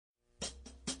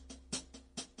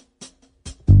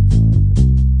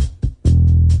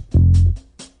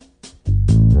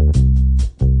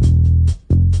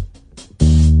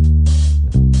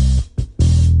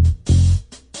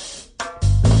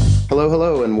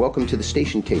welcome to the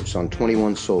Station Tapes on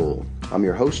 21 Soul. I'm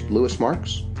your host, Louis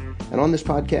Marks, and on this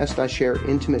podcast I share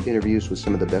intimate interviews with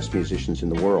some of the best musicians in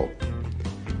the world.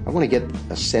 I want to get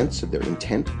a sense of their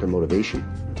intent, their motivation,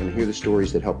 and hear the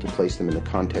stories that help to place them in the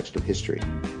context of history.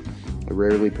 I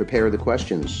rarely prepare the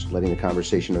questions, letting the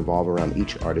conversation evolve around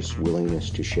each artist's willingness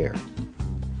to share.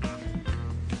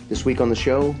 This week on the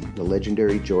show, the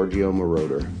legendary Giorgio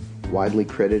Moroder, widely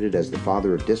credited as the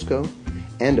father of disco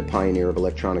and a pioneer of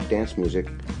electronic dance music.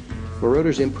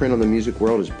 Moroder's imprint on the music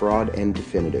world is broad and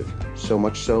definitive, so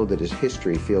much so that his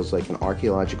history feels like an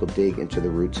archaeological dig into the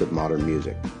roots of modern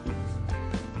music.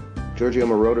 Giorgio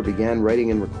Moroder began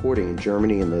writing and recording in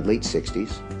Germany in the late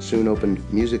 60s, soon opened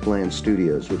Musicland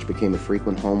Studios, which became a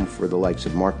frequent home for the likes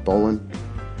of Mark Bolan,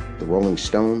 the Rolling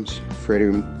Stones,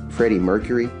 Freddie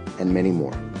Mercury, and many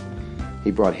more.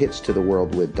 He brought hits to the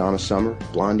world with Donna Summer,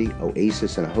 Blondie,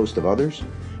 Oasis, and a host of others,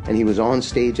 and he was on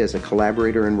stage as a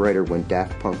collaborator and writer when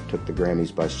Daft Punk took the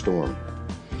Grammys by storm.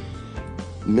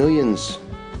 Millions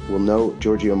will know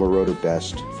Giorgio Moroder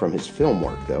best from his film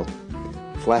work, though.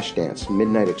 Flashdance,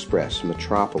 Midnight Express,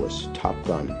 Metropolis, Top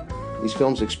Gun. These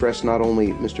films express not only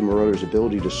Mr. Moroder's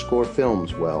ability to score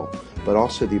films well, but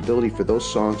also the ability for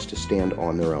those songs to stand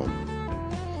on their own.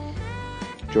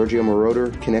 Giorgio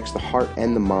Moroder connects the heart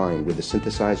and the mind with the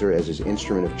synthesizer as his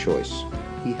instrument of choice.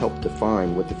 He helped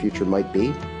define what the future might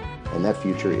be, and that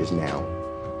future is now.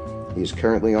 He is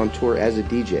currently on tour as a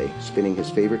DJ, spinning his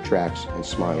favorite tracks and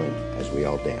smiling as we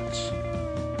all dance.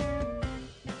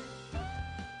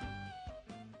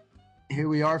 Here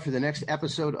we are for the next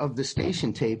episode of the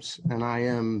Station Tapes, and I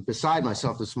am beside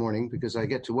myself this morning because I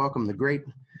get to welcome the great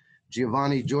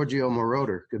Giovanni Giorgio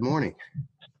Moroder. Good morning.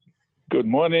 Good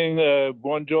morning.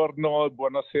 Buongiorno,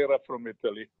 buonasera from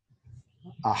Italy.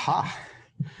 Aha.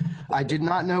 I did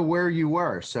not know where you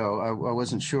were, so I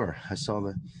wasn't sure. I saw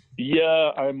the.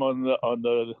 Yeah, I'm on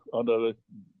a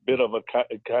bit of a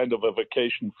kind of a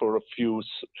vacation for a few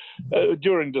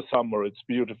during the summer. It's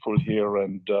beautiful here,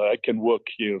 and I can work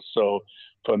here. So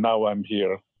for now, I'm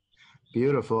here.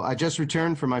 Beautiful. I just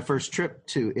returned from my first trip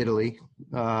to Italy,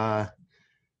 and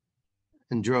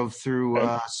drove through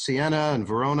Siena and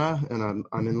Verona, and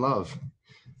I'm in love.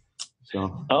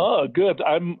 So. Oh, good.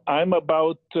 I'm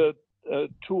about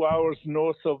 2 hours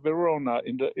north of Verona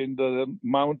in the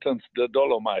mountains, the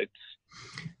Dolomites.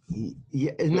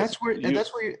 Yeah, and that's where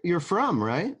you're from,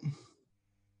 right?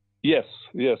 Yes,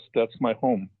 that's my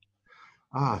home.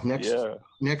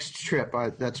 Next trip,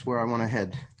 that's where I want to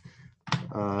head.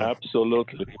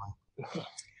 Absolutely.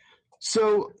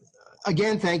 So,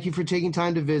 again, thank you for taking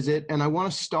time to visit, and I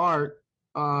want to start.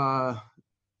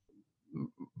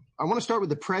 With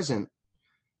the present.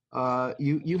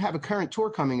 You have a current tour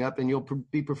coming up, and you'll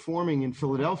be performing in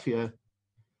Philadelphia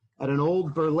at an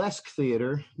old burlesque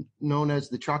theater known as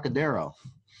the Trocadero.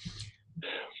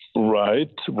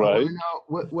 Right.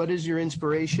 What is your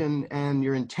inspiration and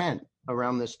your intent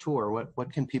around this tour?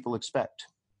 What can people expect?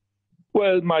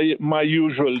 Well, my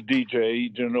usual DJ,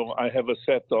 I have a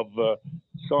set of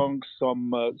songs,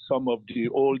 some of the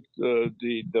old,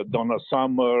 the Donna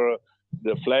Summer,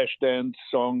 the Flashdance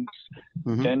songs,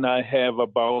 and I have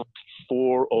about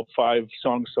 4 or 5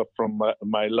 songs from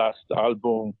my last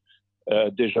album,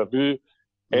 Déjà Vu,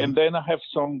 and then I have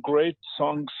some great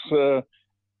songs,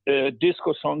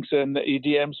 disco songs and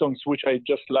EDM songs, which I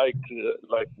just like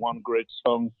one great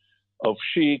song of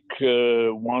Chic,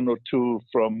 1 or 2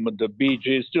 from the Bee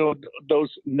Gees,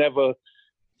 those never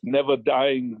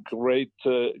dying great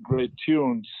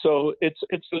tunes. So it's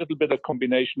a little bit a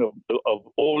combination of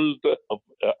old, of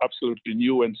absolutely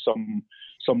new, and some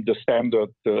the standard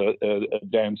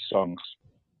dance songs.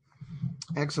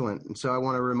 Excellent. And so I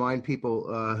want to remind people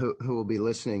who will be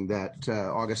listening that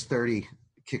August 30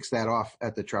 kicks that off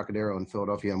at the Trocadero in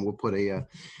Philadelphia, and we'll put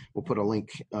a link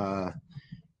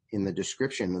in the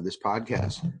description of this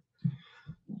podcast.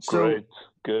 Great.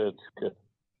 Good.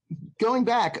 Going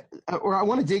back, or I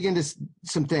want to dig into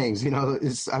some things.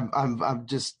 I'm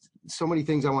just so many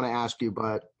things I want to ask you,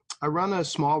 but I run a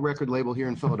small record label here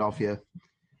in Philadelphia,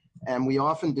 and we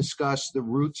often discuss the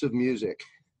roots of music.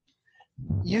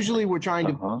 Usually, we're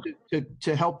trying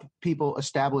to help people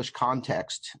establish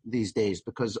context these days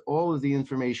because all of the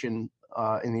information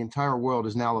in the entire world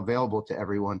is now available to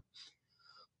everyone.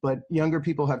 But younger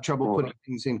people have trouble putting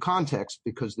things in context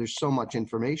because there's so much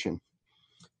information.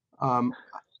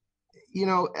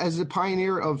 As a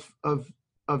pioneer of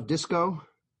disco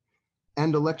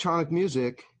and electronic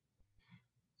music,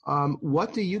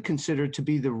 what do you consider to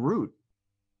be the root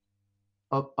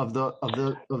of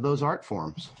those art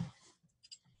forms?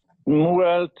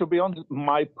 Well, to be honest,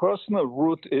 my personal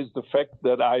root is the fact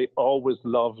that I always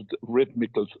loved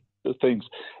rhythmical things.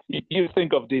 You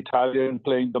think of the Italian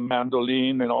playing the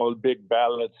mandolin and all big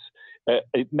ballads.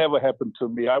 It never happened to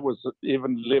me. I was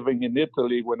even living in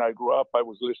Italy when I grew up. I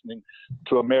was listening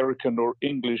to American or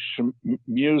English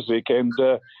music, and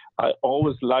I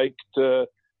always liked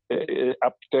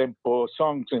up-tempo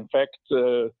songs. In fact,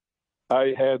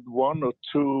 I had one or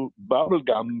two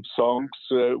bubblegum songs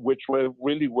which were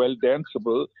really well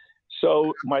danceable.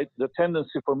 So the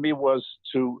tendency for me was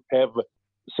to have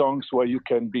songs where you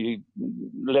can be,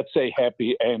 let's say,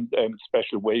 happy and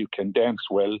especially where you can dance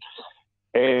well.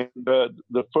 And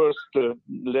the first,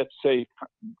 let's say,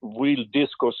 real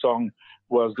disco song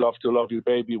was "Love to Love You,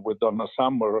 Baby" with Donna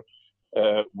Summer,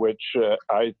 which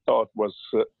I thought was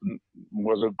a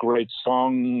great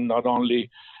song, not only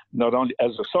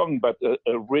as a song, but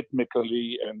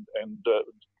rhythmically and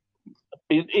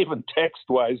even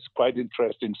text-wise, quite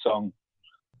interesting song.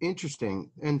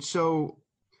 Interesting. And so,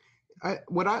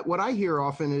 what I hear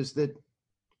often is that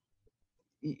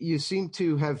you seem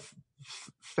to have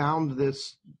found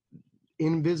this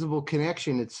invisible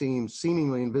connection. It seems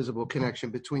seemingly invisible connection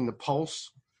between the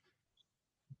pulse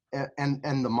and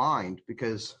the mind,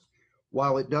 because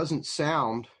while it doesn't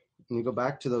sound, and you go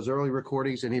back to those early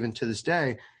recordings and even to this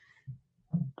day,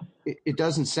 it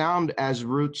doesn't sound as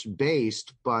roots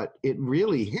based, but it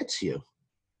really hits you.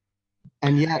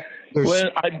 And yet,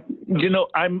 I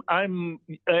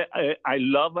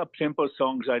love up-tempo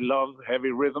songs. I love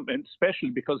heavy rhythm, and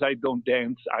especially because I don't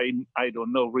dance. I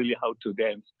don't know really how to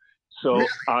dance, so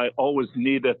I always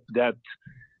needed that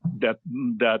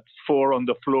four on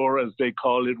the floor, as they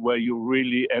call it, where you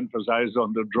really emphasize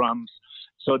on the drums.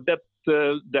 So that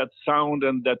sound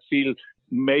and that feel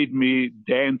made me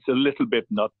dance a little bit,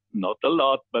 not a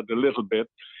lot, but a little bit.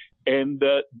 And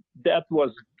that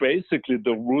was basically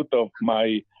the root of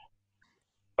my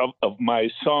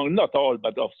song, not all,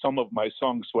 but of some of my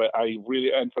songs, where I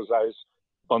really emphasize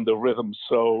on the rhythm.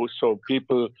 So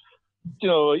people,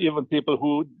 even people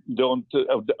who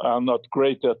are not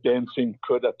great at dancing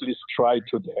could at least try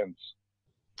to dance.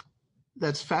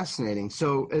 That's fascinating.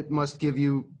 So it must give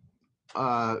you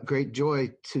great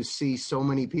joy to see so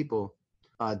many people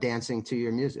dancing to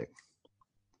your music.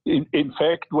 In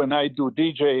fact, when I do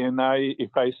DJ and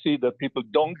if I see that people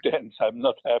don't dance, I'm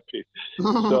not happy.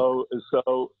 so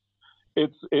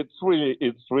it's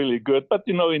really good. But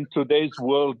in today's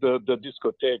world, the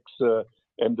discotheques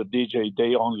and the DJ,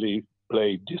 they only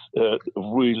play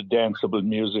real danceable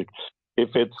music.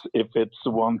 If it's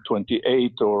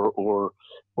 128 or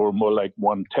more like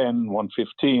 110,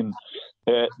 115,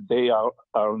 they are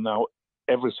now.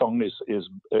 Every song is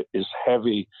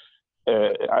heavy.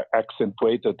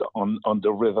 Accentuated on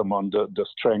the rhythm, on the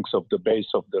strength of the bass,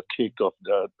 of the kick, of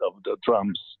the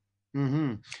drums.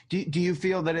 Mm-hmm. Do you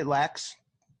feel that it lacks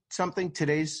something,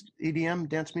 today's EDM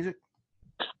dance music?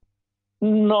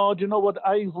 No, you know what?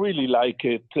 I really like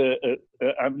it.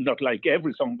 I'm not like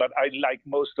every song, but I like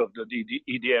most of the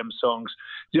EDM songs.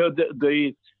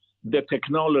 The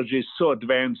technology is so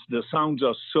advanced. The sounds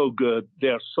are so good.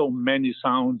 There are so many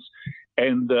sounds.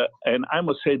 And I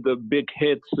must say the big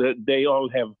hits, they all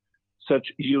have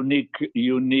such unique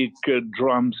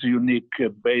drums, unique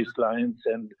bass lines,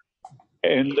 and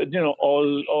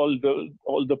all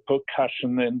the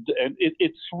percussion, and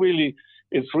it's really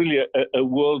a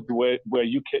world where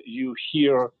you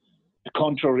hear,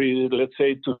 contrary, let's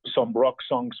say, to some rock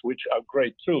songs, which are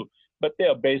great too, but they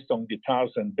are based on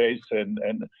guitars and bass, and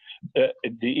the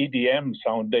EDM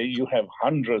sound, you have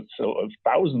hundreds or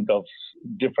thousands of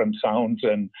different sounds,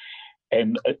 and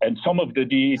some of the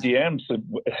EDMs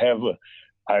have,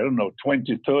 I don't know,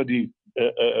 20, 30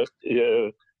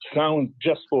 sounds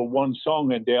just for one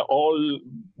song, and they're all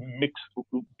mixed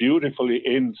beautifully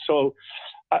in. So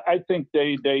I think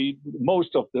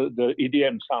most of the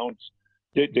EDM sounds,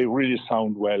 they really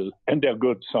sound well, and they're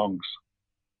good songs.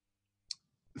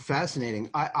 Fascinating.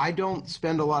 I don't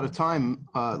spend a lot of time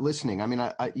listening. I mean,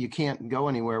 you can't go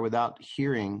anywhere without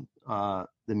hearing the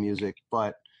music.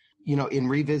 But in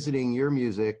revisiting your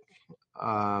music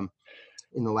in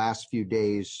the last few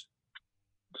days,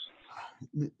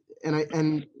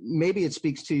 and maybe it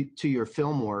speaks to your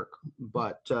film work,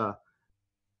 but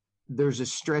there's a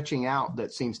stretching out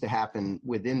that seems to happen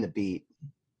within the beat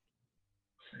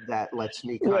that lets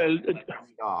me read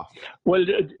off. Well,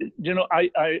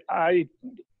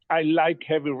 I like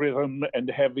heavy rhythm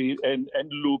and heavy and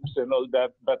loops and all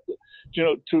that, but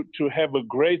to have a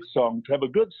great song, to have a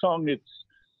good song, it's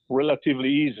relatively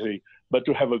easy, but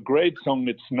to have a great song,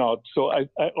 it's not. So I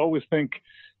always think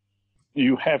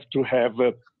you have to have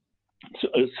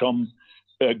some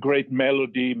great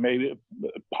melody, maybe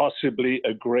possibly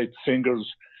a great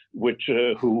singers, which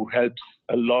who helps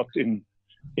a lot in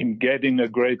in getting a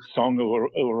great song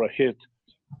or a hit.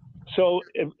 So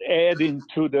adding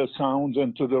to the sounds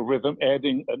and to the rhythm,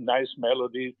 adding a nice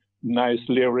melody, nice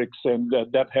lyrics, and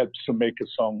that helps to make a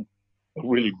song a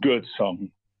really good song.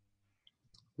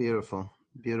 Beautiful,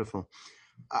 beautiful.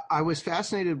 I was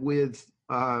fascinated with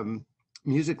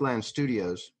Musicland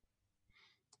Studios,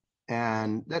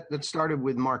 and that started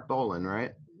with Marc Bolan,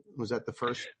 right? Was that the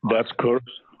first? That's correct.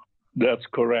 That's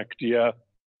correct. Yeah,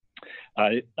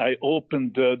 I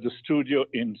opened the studio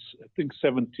in I think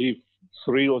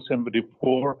 73 or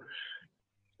 74,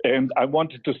 and I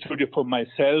wanted the studio for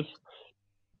myself.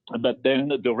 But then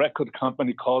the record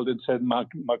company called and said Marc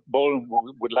Bolan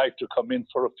would like to come in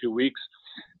for a few weeks.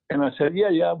 And I said,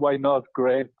 yeah, why not?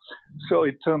 Great. So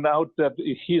it turned out that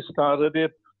he started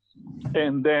it.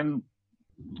 And then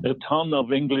a ton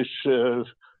of English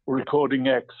recording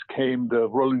acts came. The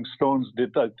Rolling Stones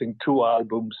did, I think, 2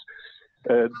 albums.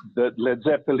 The Led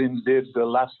Zeppelin did the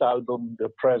last album, The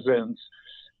Presence.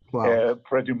 Wow.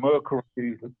 Freddie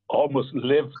Mercury almost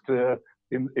lived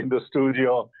in the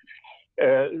studio.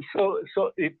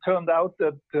 So it turned out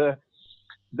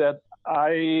that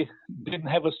I didn't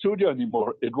have a studio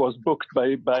anymore. It was booked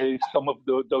by some of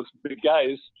those big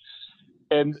guys,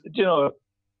 and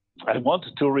I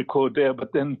wanted to record there,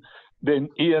 but then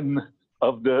Ian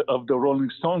of the Rolling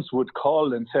Stones would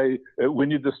call and say we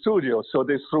need a studio, so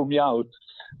they threw me out.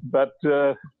 But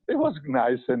it was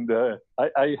nice, and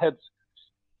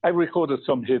I recorded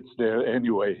some hits there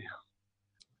anyway.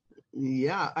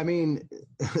 Yeah, I mean,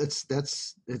 it's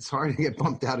hard to get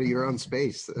bumped out of your own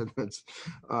space. That's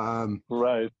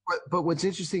right. But what's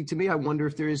interesting to me, I wonder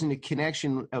if there isn't a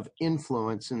connection of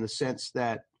influence in the sense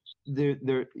that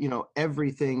there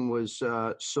everything was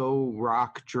so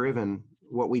rock driven,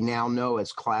 what we now know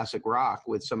as classic rock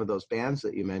with some of those bands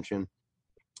that you mentioned,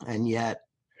 and yet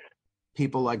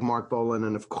people like Marc Bolan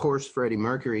and of course Freddie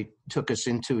Mercury took us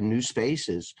into new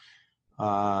spaces,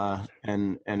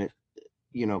 and it.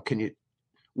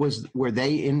 Were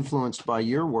they influenced by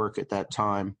your work at that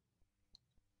time?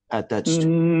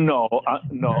 No,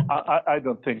 I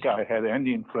don't think I had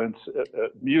any influence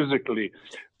musically.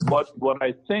 What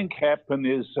I think happened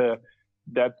is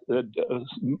that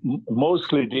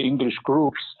mostly the English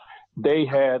groups, they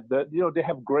had they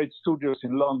have great studios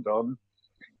in London,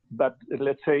 but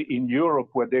let's say in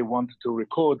Europe where they wanted to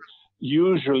record,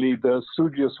 usually the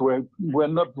studios were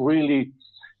not really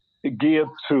geared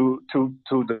to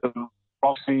the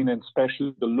rock scene, and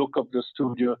especially the look of the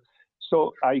studio.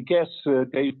 So I guess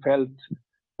they felt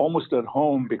almost at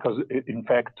home because, in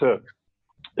fact,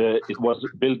 it was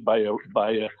built by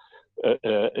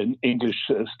an English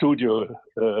studio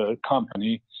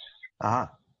company.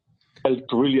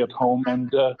 Felt really at home,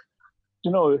 and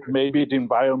maybe the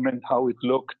environment, how it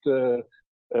looked.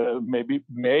 Maybe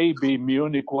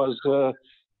Munich was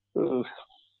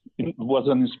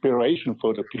an inspiration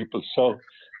for the people. So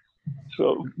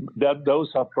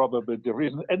those are probably the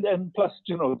reasons. And plus,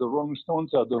 the Rolling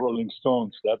Stones are the Rolling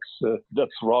Stones.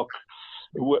 That's rock.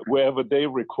 Wherever they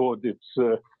record, it's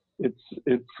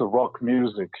rock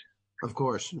music. Of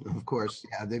course.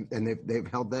 Yeah, they've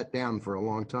held that down for a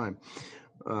long time.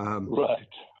 Right,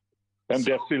 and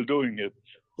they're still doing it.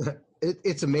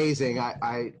 It's amazing.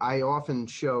 I often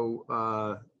show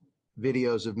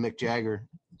videos of Mick Jagger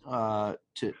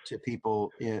to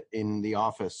people in the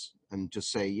office and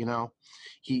just say,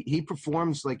 he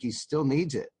performs like he still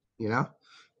needs it,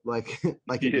 like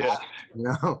yeah.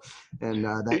 And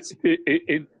that's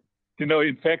in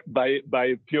fact,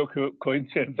 by pure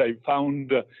coincidence, I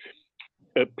found a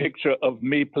picture of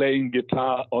me playing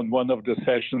guitar on one of the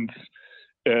sessions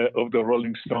of the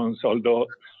Rolling Stones, although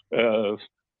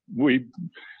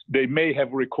they may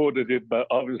have recorded it, but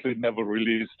obviously never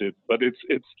released it. But it's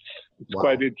wow.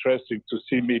 Quite interesting to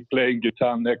see me playing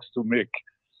guitar next to Mick.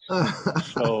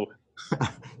 So,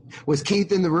 was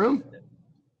Keith in the room?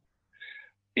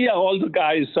 Yeah, all the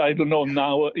guys. I don't know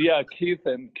now. Yeah, Keith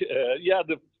and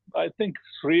I think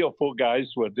 3 or 4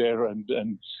 guys were there, and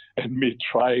me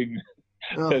trying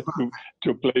to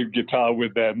play guitar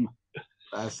with them.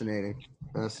 Fascinating.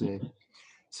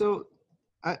 So,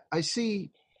 I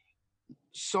see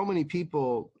so many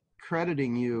people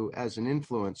crediting you as an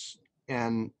influence,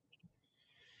 and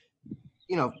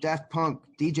Daft Punk,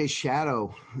 DJ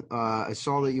Shadow. I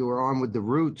saw that you were on with the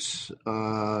Roots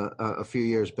a few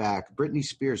years back. Britney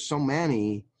Spears, so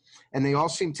many, and they all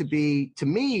seem to be, to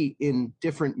me, in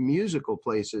different musical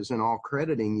places, and all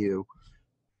crediting you.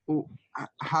 To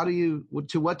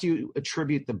what do you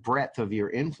attribute the breadth of your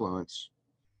influence?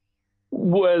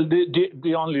 Well,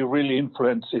 the only really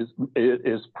influence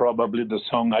is probably the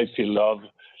song "I Feel Love,"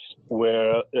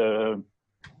 where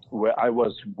where I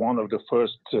was one of the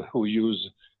first who used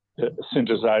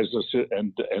synthesizers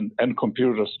and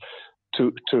computers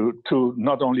to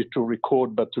not only to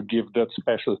record but to give that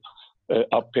special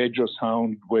arpeggio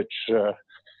sound, which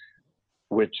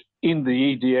in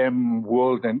the EDM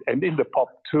world and in the pop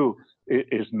too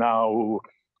is now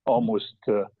almost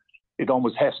it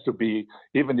almost has to be,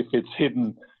 even if it's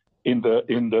hidden in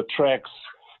the tracks.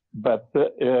 But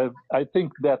I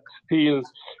think that feel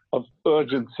of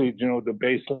urgency, the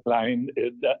bass line,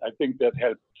 I think that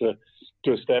helped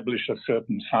to establish a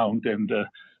certain sound and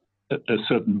a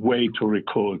certain way to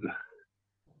record.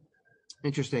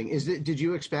 Interesting. Did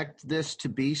you expect this to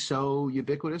be so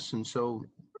ubiquitous and so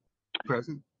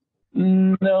present?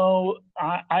 No,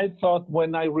 I thought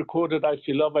when I recorded I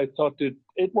Feel Love, I thought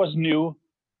it was new.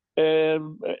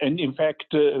 And in fact,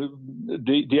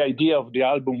 the idea of the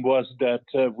album was that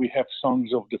we have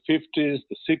songs of the 50s,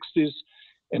 the 60s,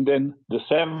 and then the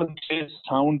 70s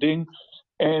sounding.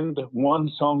 And one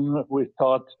song we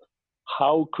thought,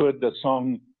 how could the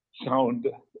song sound?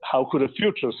 How could a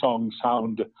future song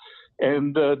sound?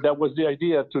 And that was the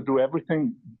idea, to do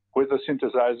everything with the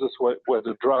synthesizers, where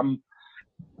the drum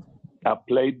are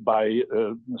played by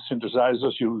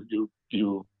synthesizers.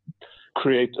 You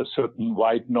create a certain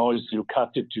white noise, you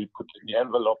cut it, you put the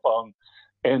envelope on,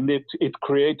 and it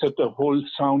created a whole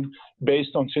sound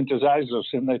based on synthesizers.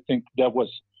 And I think that was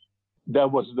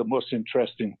the most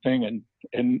interesting thing.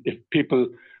 And if people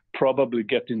probably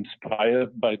get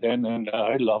inspired by then, and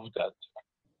I love that.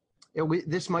 Yeah,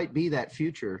 this might be that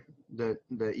future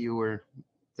that you were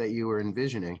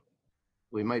envisioning.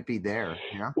 We might be there.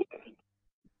 Yeah.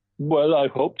 Well, I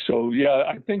hope so. Yeah,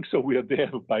 I think so. We are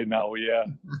there by now. Yeah.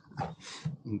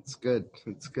 It's good.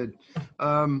 It's good.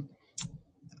 A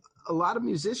lot of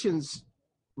musicians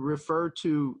refer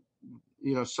to,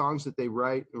 songs that they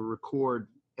write or record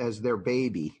as their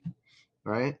baby,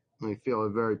 right? They feel a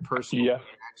very personal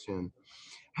connection.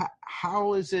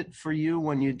 How is it for you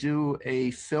when you do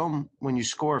a film, when you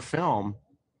score a film,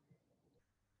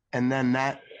 and then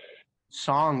that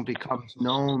song becomes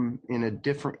known in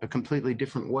a completely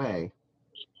different way?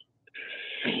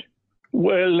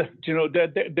 Well,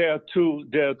 there are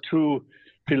two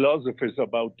philosophies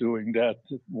about doing that.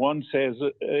 One says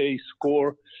a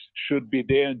score should be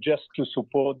there just to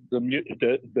support the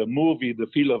movie, the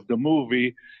feel of the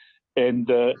movie, and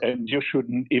you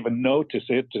shouldn't even notice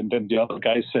it. And then the other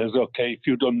guy says, okay, if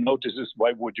you don't notice this,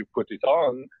 why would you put it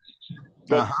on?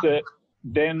 But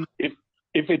then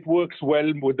if it works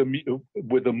well with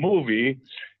the movie,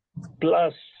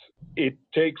 plus it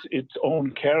takes its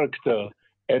own character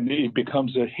and it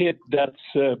becomes a hit,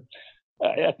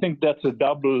 I think that's a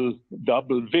double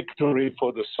victory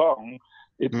for the song.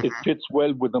 It fits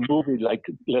well with the movie. Like,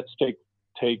 let's take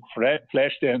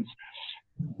Flashdance.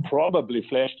 Probably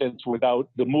Flashdance without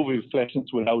the movie,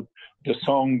 Flashdance without the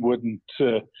song wouldn't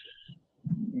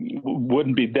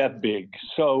be that big.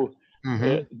 So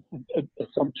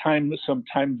sometimes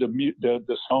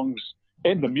the songs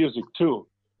and the music too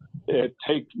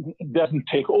doesn't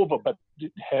take over, but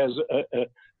it has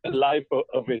a life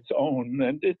of its own,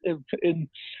 and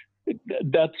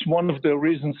that's one of the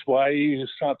reasons why you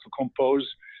start to compose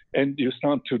and you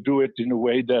start to do it in a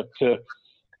way that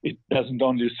it doesn't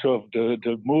only serve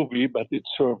the movie, but it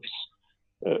serves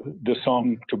the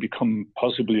song to become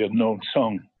possibly a known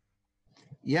song.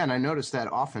 Yeah, and I noticed that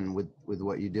often with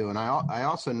what you do. And I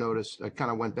also noticed, I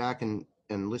kind of went back and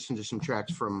listened to some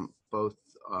tracks from both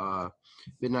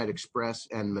Midnight Express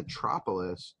and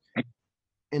Metropolis.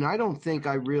 And I don't think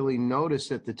I really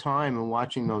noticed at the time in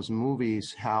watching those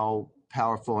movies how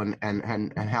powerful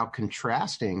and how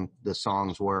contrasting the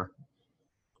songs were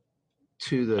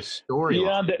to the story.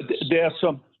 Yeah, there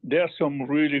are some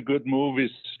really good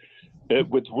movies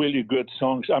with really good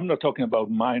songs. I'm not talking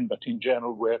about mine, but in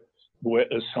general, where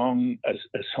a song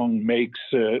makes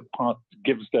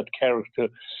gives that character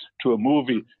to a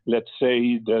movie. Let's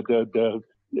say the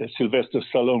Sylvester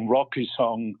Stallone Rocky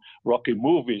song, Rocky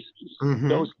movies.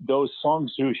 Those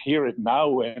songs, you hear it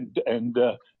now and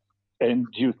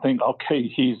you think, okay,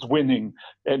 he's winning,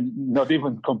 and not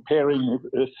even comparing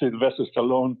Sylvester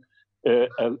Stallone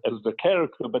as the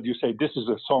character, but you say this is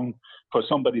a song for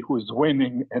somebody who is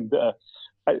winning, and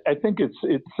I think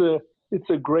it's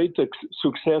a great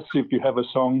success if you have a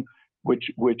song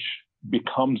which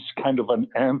becomes kind of an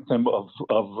anthem of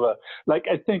like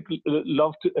I think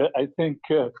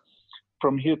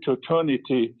From Here to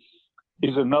Eternity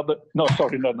is another. No,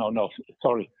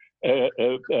 sorry.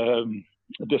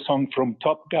 The song from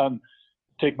Top Gun,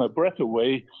 Take My Breath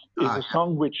Away, is a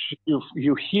song which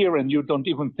you hear and you don't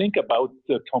even think about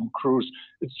Tom Cruise.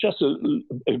 It's just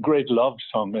a great love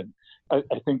song, and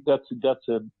I think that's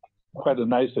quite a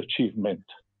nice achievement.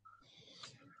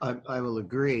 I will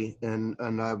agree, and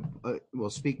I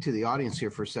will speak to the audience here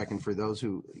for a second. For those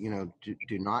who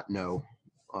do not know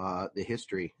the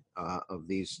history of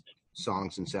these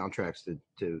songs and soundtracks,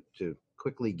 to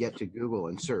quickly get to Google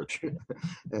and search,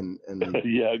 and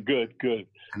yeah, good,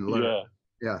 and learn.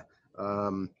 Yeah.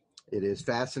 It is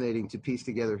fascinating to piece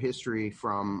together history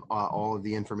from all of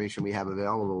the information we have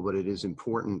available, but it is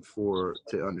important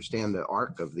to understand the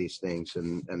arc of these things,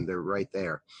 and they're right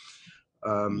there.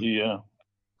 Yeah.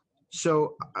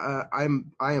 So I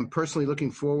am personally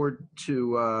looking forward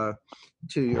to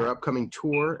your upcoming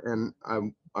tour, and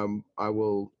I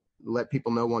will let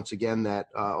people know once again that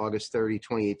August 30,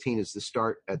 2018 is the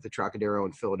start at the Trocadero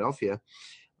in Philadelphia.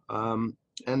 And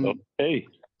okay.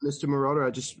 Mr. Moroder,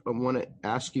 I want to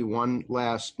ask you one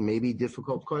last, maybe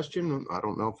difficult question. I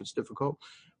don't know if it's difficult.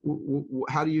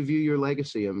 How do you view your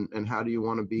legacy, and how do you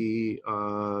want to be?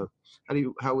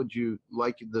 How would you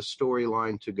like the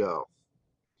storyline to go?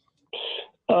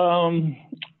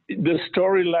 The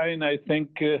storyline, I think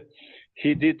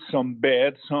he did some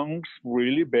bad songs,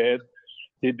 really bad.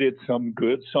 He did some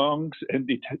good songs, and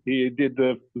he did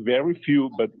very few,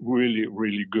 but really,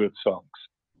 really good songs.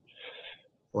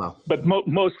 Wow. But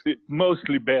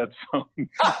mostly bad songs.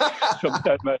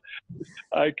 Sometimes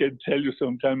I can tell you,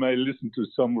 sometimes I listen to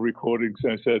some recordings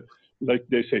and I said, like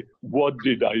they say, what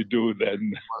did I do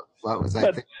then? What was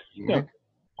that?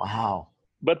 Wow.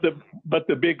 But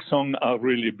the big songs are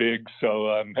really big, so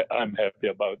I'm happy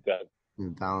about that. You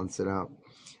balance it out.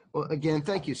 Well, again,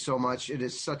 thank you so much. It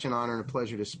is such an honor and a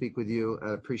pleasure to speak with you.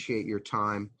 I appreciate your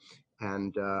time,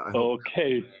 and I hope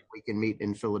we can meet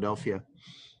in Philadelphia.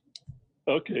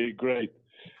 Okay, great.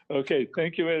 Okay,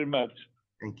 thank you very much.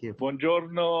 Thank you.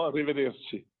 Buongiorno,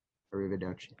 arrivederci.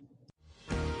 Arrivederci.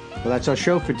 Well, that's our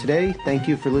show for today. Thank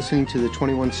you for listening to the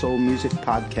 21 Soul Music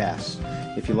Podcast.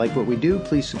 If you like what we do,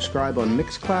 please subscribe on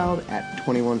Mixcloud at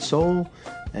 21 Soul,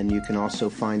 and you can also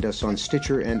find us on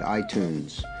Stitcher and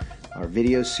iTunes. Our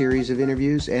video series of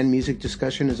interviews and music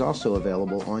discussion is also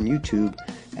available on YouTube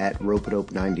at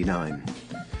Rope-a-Dope99.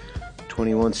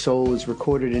 21 Soul is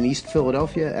recorded in East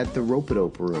Philadelphia at the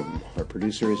Rope-a-Dope Room. Our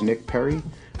producer is Nick Perry.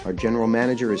 Our general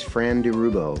manager is Fran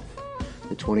DeRubo.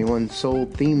 The 21 Soul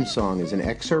theme song is an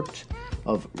excerpt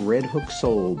of Red Hook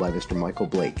Soul by Mr. Michael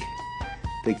Blake.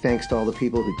 Big thanks to all the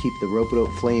people who keep the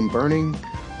Rope-a-Dope flame burning,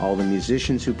 all the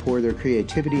musicians who pour their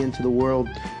creativity into the world,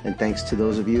 and thanks to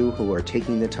those of you who are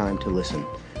taking the time to listen.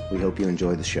 We hope you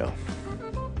enjoy the show.